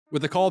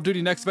With the Call of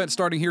Duty Next event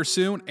starting here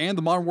soon and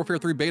the Modern Warfare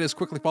 3 beta is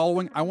quickly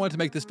following, I wanted to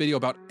make this video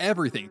about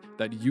everything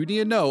that you need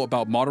to know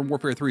about Modern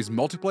Warfare 3's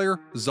multiplayer,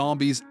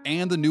 zombies,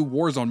 and the new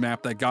Warzone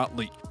map that got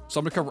leaked.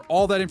 So I'm going to cover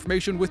all that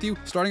information with you,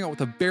 starting out with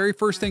the very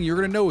first thing you're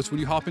going to notice when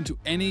you hop into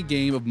any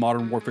game of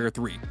Modern Warfare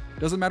 3.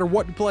 Doesn't matter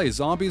what you play,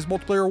 zombies,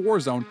 multiplayer, or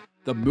Warzone,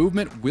 the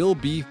movement will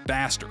be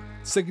faster.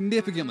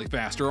 Significantly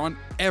faster on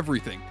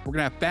everything. We're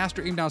gonna have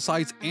faster aim down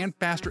sights and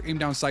faster aim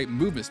down sight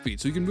movement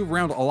speed, so you can move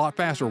around a lot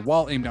faster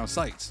while aim down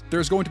sights.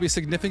 There's going to be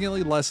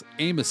significantly less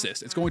aim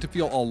assist. It's going to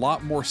feel a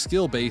lot more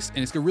skill based,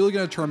 and it's really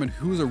going to determine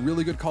who's a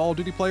really good Call of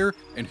Duty player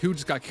and who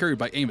just got carried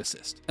by aim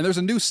assist. And there's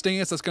a new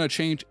stance that's going to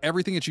change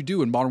everything that you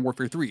do in Modern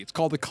Warfare 3. It's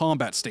called the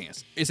combat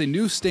stance. It's a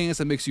new stance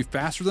that makes you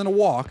faster than a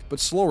walk but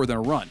slower than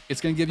a run.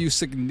 It's going to give you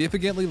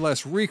significantly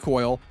less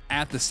recoil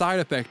at the side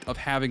effect of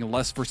having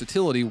less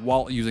versatility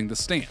while using the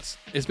stance.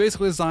 It's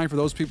basically designed for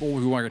those people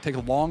who are going to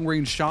take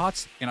long-range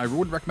shots, and I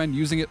would recommend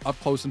using it up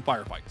close in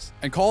firefights.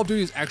 And Call of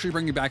Duty is actually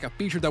bringing back a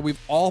feature that we've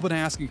all been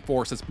asking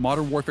for since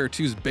Modern Warfare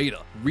 2's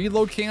beta: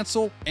 reload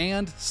cancel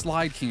and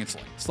slide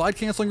canceling. Slide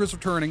canceling is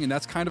returning, and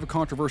that's kind of a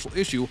controversial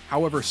issue.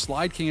 However,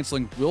 slide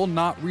canceling will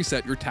not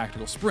reset your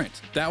tactical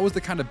sprint. That was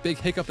the kind of big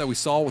hiccup that we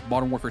saw with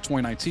Modern Warfare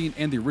 2019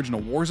 and the original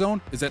Warzone,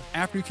 is that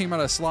after you came out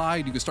of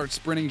slide, you could start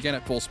sprinting again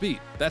at full speed.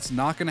 That's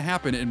not going to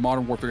happen in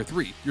Modern Warfare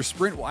 3. Your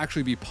sprint will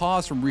actually be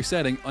paused from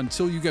resetting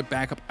until you get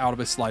back up out of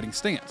a sliding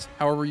stance.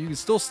 However, you can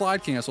still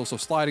slide cancel, so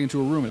sliding into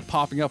a room and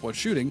popping up while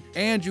shooting,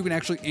 and you can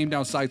actually aim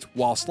down sights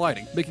while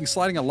sliding, making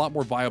sliding a lot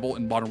more viable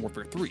in Modern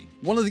Warfare 3.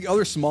 One of the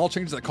other small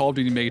changes that Call of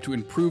Duty made to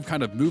improve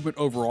kind of movement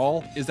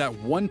overall is that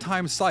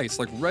one-time sights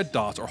like red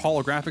dots or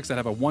holographics that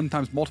have a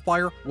one-times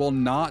multiplier will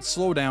not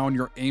slow down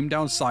your aim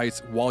down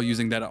sights while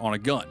using that on a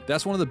gun.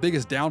 That's one of the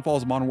biggest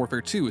downfalls of Modern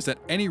Warfare 2, is that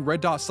any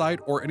red dot sight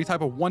or any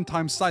type of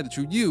one-time sight that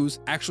you use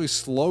actually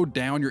slowed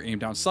down your aim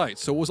down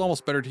sights, so it was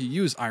almost better to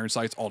use iron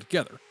sights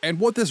altogether. And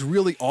what this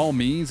really all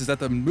means is that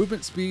the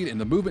movement speed and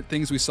the movement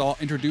things we saw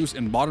introduced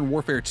in Modern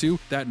Warfare 2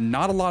 that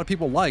not a lot of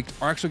people liked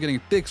are actually getting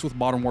fixed with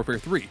Modern Warfare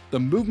 3. The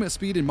movement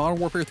speed in Modern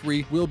Warfare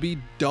 3 will be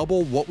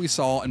double what we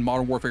saw in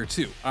Modern Warfare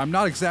 2. I'm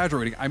not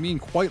exaggerating, I mean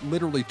quite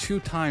literally 2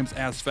 times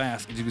as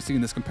fast, as you can see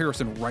in this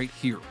comparison right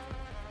here.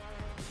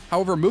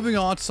 However, moving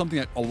on to something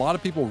that a lot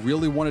of people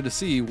really wanted to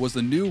see was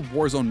the new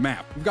Warzone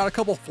map. We've got a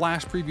couple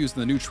flash previews in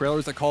the new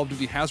trailers that Call of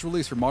Duty has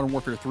released for Modern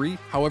Warfare 3.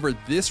 However,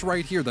 this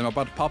right here that I'm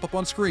about to pop up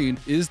on screen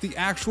is the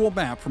actual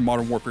map from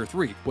Modern Warfare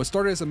 3. What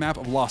started as a map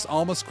of Las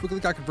Almas quickly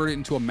got converted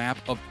into a map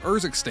of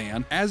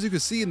Urzikstan. As you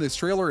can see in this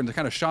trailer and the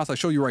kind of shots I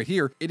show you right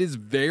here, it is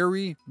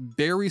very,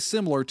 very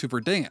similar to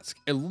Verdansk.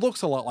 It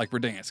looks a lot like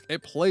Verdansk.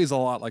 It plays a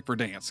lot like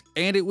Verdansk.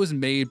 And it was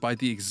made by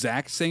the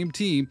exact same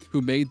team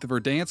who made the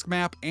Verdansk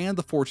map and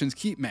the Fortune's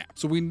Keep map.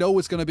 So we know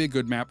it's going to be a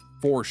good map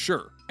for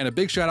sure. And a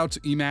big shout out to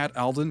Emad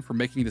Alden for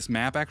making this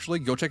map actually.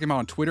 Go check him out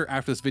on Twitter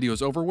after this video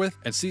is over with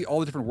and see all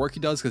the different work he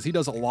does, because he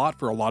does a lot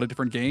for a lot of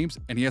different games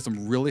and he has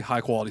some really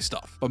high quality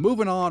stuff. But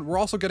moving on, we're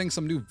also getting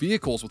some new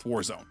vehicles with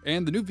Warzone.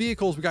 And the new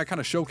vehicles we got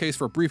kind of showcased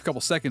for a brief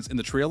couple seconds in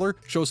the trailer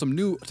show some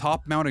new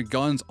top mounted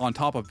guns on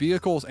top of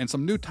vehicles and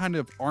some new kind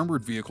of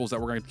armored vehicles that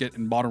we're going to get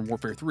in Modern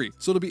Warfare 3.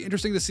 So it'll be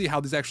interesting to see how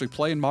these actually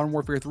play in Modern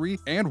Warfare 3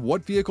 and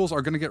what vehicles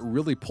are going to get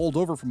really pulled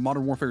over from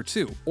Modern Warfare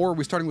 2. Or are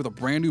we starting with a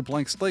brand new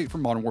blank slate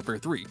from Modern Warfare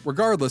 3?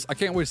 Regardless, I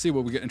can't wait to see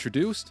what we get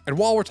introduced. And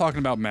while we're talking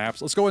about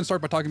maps, let's go ahead and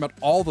start by talking about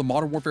all the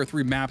Modern Warfare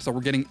 3 maps that we're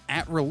getting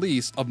at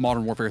release of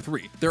Modern Warfare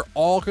 3. They're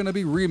all going to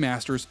be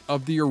remasters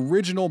of the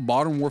original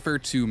Modern Warfare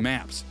 2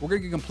 maps. We're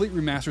going to get complete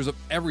remasters of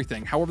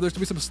everything. However, there's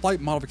going to be some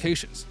slight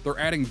modifications. They're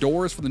adding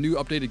doors for the new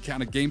updated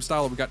kind of game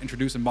style that we got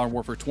introduced in Modern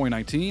Warfare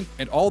 2019,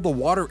 and all the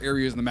water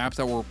areas in the maps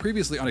that were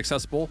previously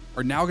inaccessible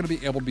are now going to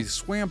be able to be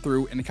swam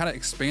through and kind of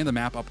expand the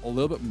map up a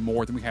little bit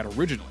more than we had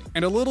originally.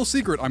 And a little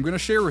secret I'm going to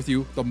share with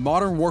you, the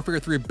Modern Warfare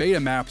 3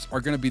 beta maps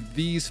are going to be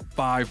these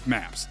 5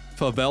 maps: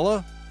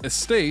 Favela,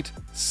 Estate,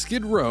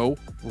 Skid Row,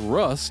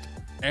 Rust,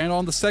 and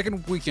on the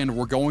second weekend,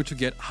 we're going to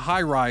get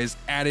High Rise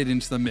added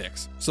into the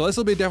mix. So this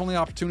will be definitely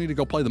an opportunity to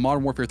go play the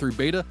Modern Warfare 3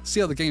 beta, see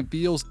how the game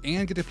feels,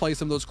 and get to play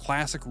some of those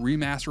classic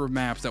remaster of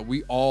maps that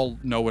we all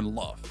know and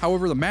love.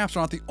 However, the maps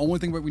are not the only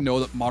thing that we know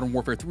that Modern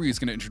Warfare 3 is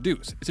going to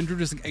introduce. It's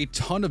introducing a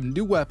ton of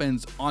new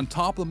weapons on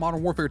top of the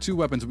Modern Warfare 2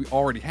 weapons we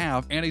already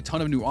have, and a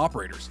ton of new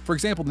operators. For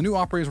example, the new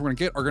operators we're going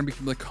to get are going to be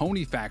from the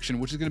Coney faction,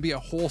 which is going to be a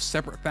whole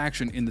separate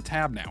faction in the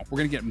tab now. We're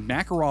going to get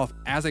Makarov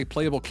as a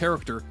playable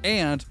character,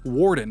 and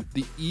Warden,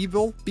 the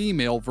evil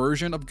female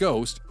version of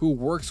Ghost who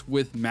works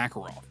with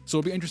Makarov. So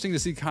it'll be interesting to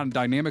see kind of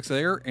dynamics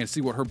there and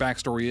see what her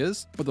backstory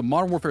is. But the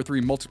Modern Warfare 3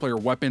 multiplayer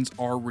weapons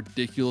are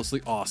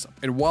ridiculously awesome.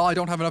 And while I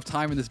don't have enough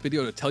time in this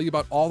video to tell you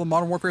about all the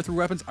Modern Warfare 3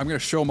 weapons, I'm going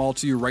to show them all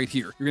to you right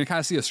here. You're going to kind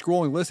of see a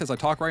scrolling list as I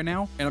talk right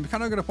now, and I'm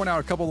kind of going to point out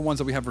a couple of the ones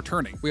that we have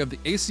returning. We have the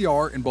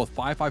ACR in both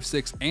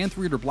 5.56 and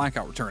 300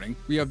 Blackout returning.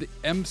 We have the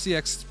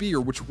MCX Spear,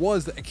 which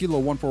was the Kilo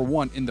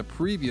 141 in the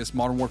previous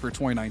Modern Warfare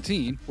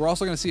 2019. We're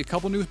also going to see a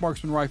couple new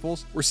marksman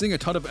rifles. We're seeing a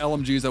ton of LMG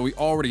SMGs that we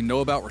already know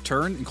about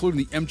return, including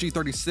the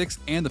MG36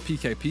 and the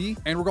PKP,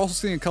 and we're also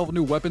seeing a couple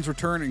new weapons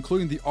return,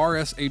 including the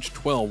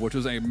RSH-12, which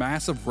is a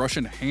massive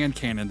Russian hand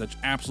cannon that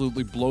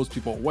absolutely blows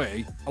people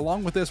away.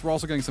 Along with this, we're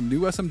also getting some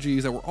new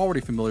SMGs that we're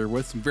already familiar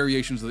with, some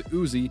variations of the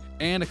Uzi,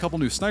 and a couple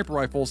new sniper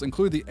rifles,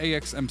 including the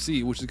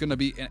AXMC, which is going to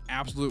be an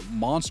absolute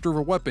monster of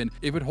a weapon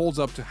if it holds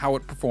up to how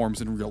it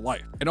performs in real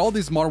life. And all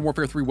these Modern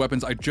Warfare 3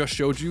 weapons I just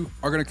showed you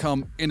are going to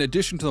come in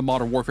addition to the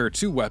Modern Warfare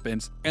 2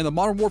 weapons, and the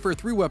Modern Warfare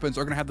 3 weapons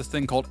are going to have this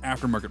thing called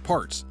aftermarket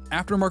parts.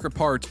 Aftermarket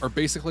parts are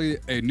basically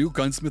a new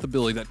gunsmith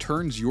ability that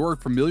turns your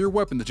familiar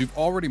weapon that you've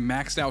already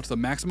maxed out to the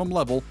maximum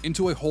level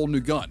into a whole new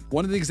gun.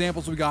 One of the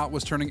examples we got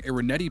was turning a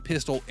Renetti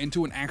pistol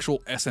into an actual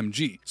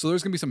SMG. So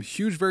there's going to be some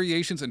huge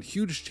variations and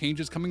huge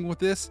changes coming with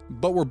this,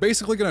 but we're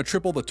basically going to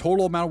triple the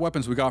total amount of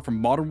weapons we got from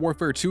Modern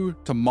Warfare 2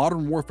 to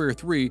Modern Warfare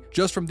 3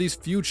 just from these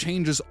few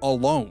changes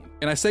alone.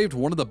 And I saved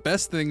one of the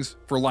best things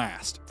for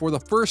last. For the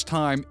first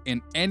time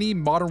in any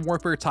Modern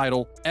Warfare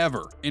title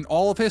ever in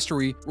all of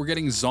history, we're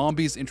getting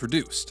zombies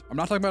introduced. I'm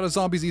not talking about a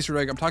zombies Easter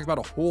egg, I'm talking about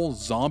a whole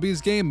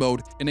zombies game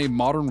mode in a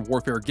Modern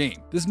Warfare game.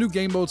 This new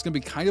game mode is going to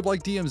be kind of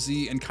like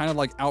DMZ and kind of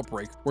like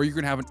Outbreak, where you're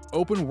going to have an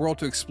open world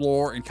to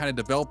explore and kind of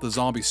develop the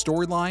zombie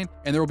storyline,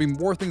 and there will be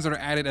more things that are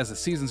added as the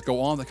seasons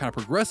go on that kind of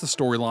progress the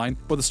storyline.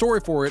 But the story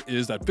for it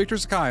is that Victor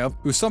Zakhaev,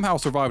 who somehow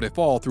survived a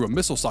fall through a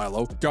missile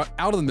silo, got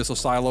out of the missile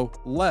silo,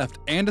 left,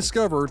 and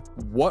discovered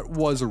what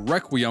was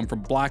Requiem from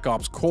Black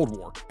Ops Cold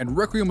War. And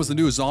Requiem was the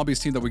new zombies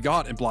team that we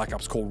got in Black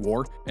Ops Cold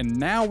War, and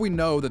now we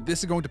know that this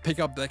is going to pick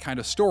up that kind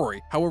of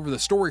story. However, the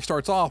story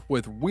starts off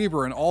with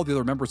Weaver and all the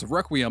other members of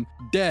Requiem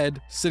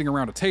dead, sitting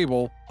around a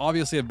table,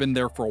 obviously have been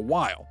there for a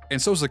while.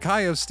 And so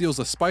Zakhaev steals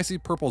a spicy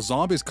purple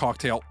zombies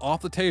cocktail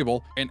off the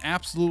table and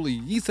absolutely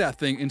yeets that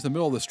thing into the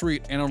middle of the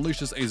street and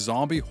unleashes a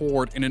zombie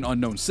horde in an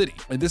unknown city.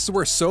 And this is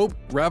where Soap,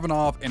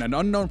 Ravenov, and an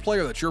unknown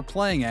player that you're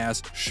playing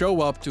as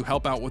show up to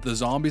help out with the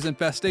zombies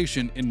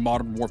infestation in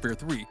Modern Warfare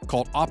 3,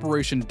 called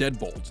Operation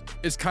Deadbolt.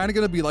 It's kind of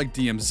going to be like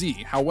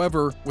DMZ,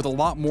 however, with a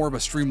lot more of a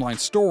streamlined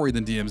story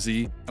than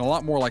DMZ, and a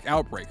lot more like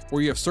Outbreak,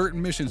 where you have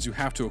certain missions you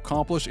have to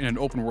accomplish in an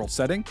open world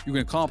setting. You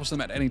can accomplish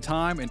them at any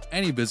time and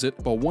any visit,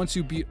 but once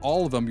you beat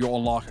all of them, you'll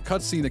unlock a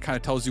cutscene that kind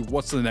of tells you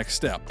what's the next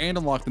step and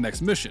unlock the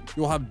next mission.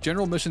 You'll have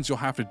general missions you'll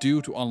have to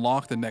do to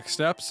unlock the next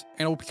steps,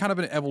 and it will be kind of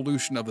an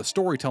evolution of the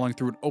storytelling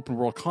through an open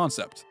world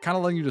concept, kind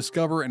of letting you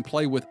discover and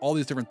play with all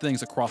these different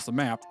things across the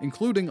map,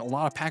 including a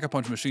lot of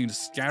pack-a-punch machines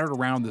scattered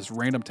around this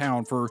random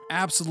town for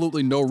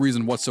absolutely no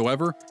reason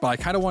whatsoever. But I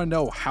kind of want to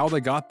know how they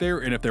got there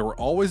and if they were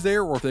always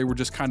there or if they were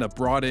just kind of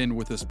brought in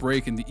with this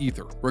break in the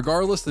ether.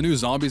 Regardless, the new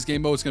zombies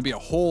game mode is going to be a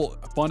whole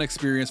fun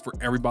experience for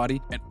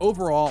everybody, and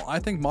overall I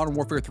think Modern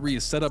Warfare 3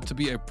 is set up to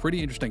be a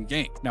pretty interesting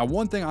game. Now,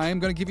 one thing I am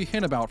going to give you a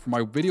hint about for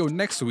my video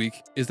next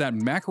week is that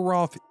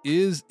Makarov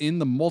is in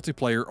the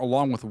multiplayer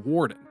along with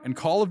Warden, and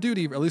Call of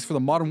Duty, at least for the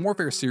Modern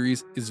Warfare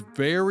series, is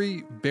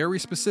very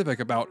specific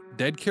about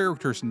dead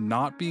characters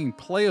not being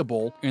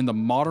playable in the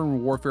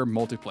Modern Warfare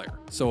multiplayer.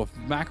 So if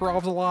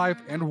Makarov's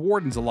alive and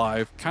Warden's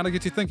alive, kind of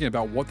gets you thinking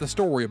about what the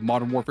story of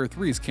Modern Warfare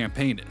 3's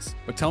campaign is.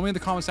 But tell me in the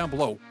comments down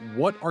below,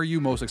 what are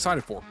you most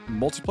excited for?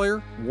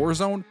 Multiplayer,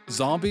 Warzone,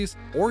 zombies,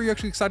 or are you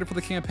actually excited for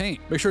the campaign?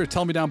 Make sure to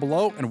tell me down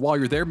below, and while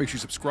you're there, make sure you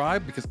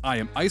subscribe, because I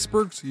am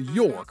IceBurgZ,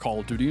 your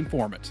Call of Duty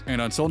informant.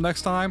 And until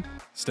next time,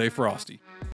 stay frosty.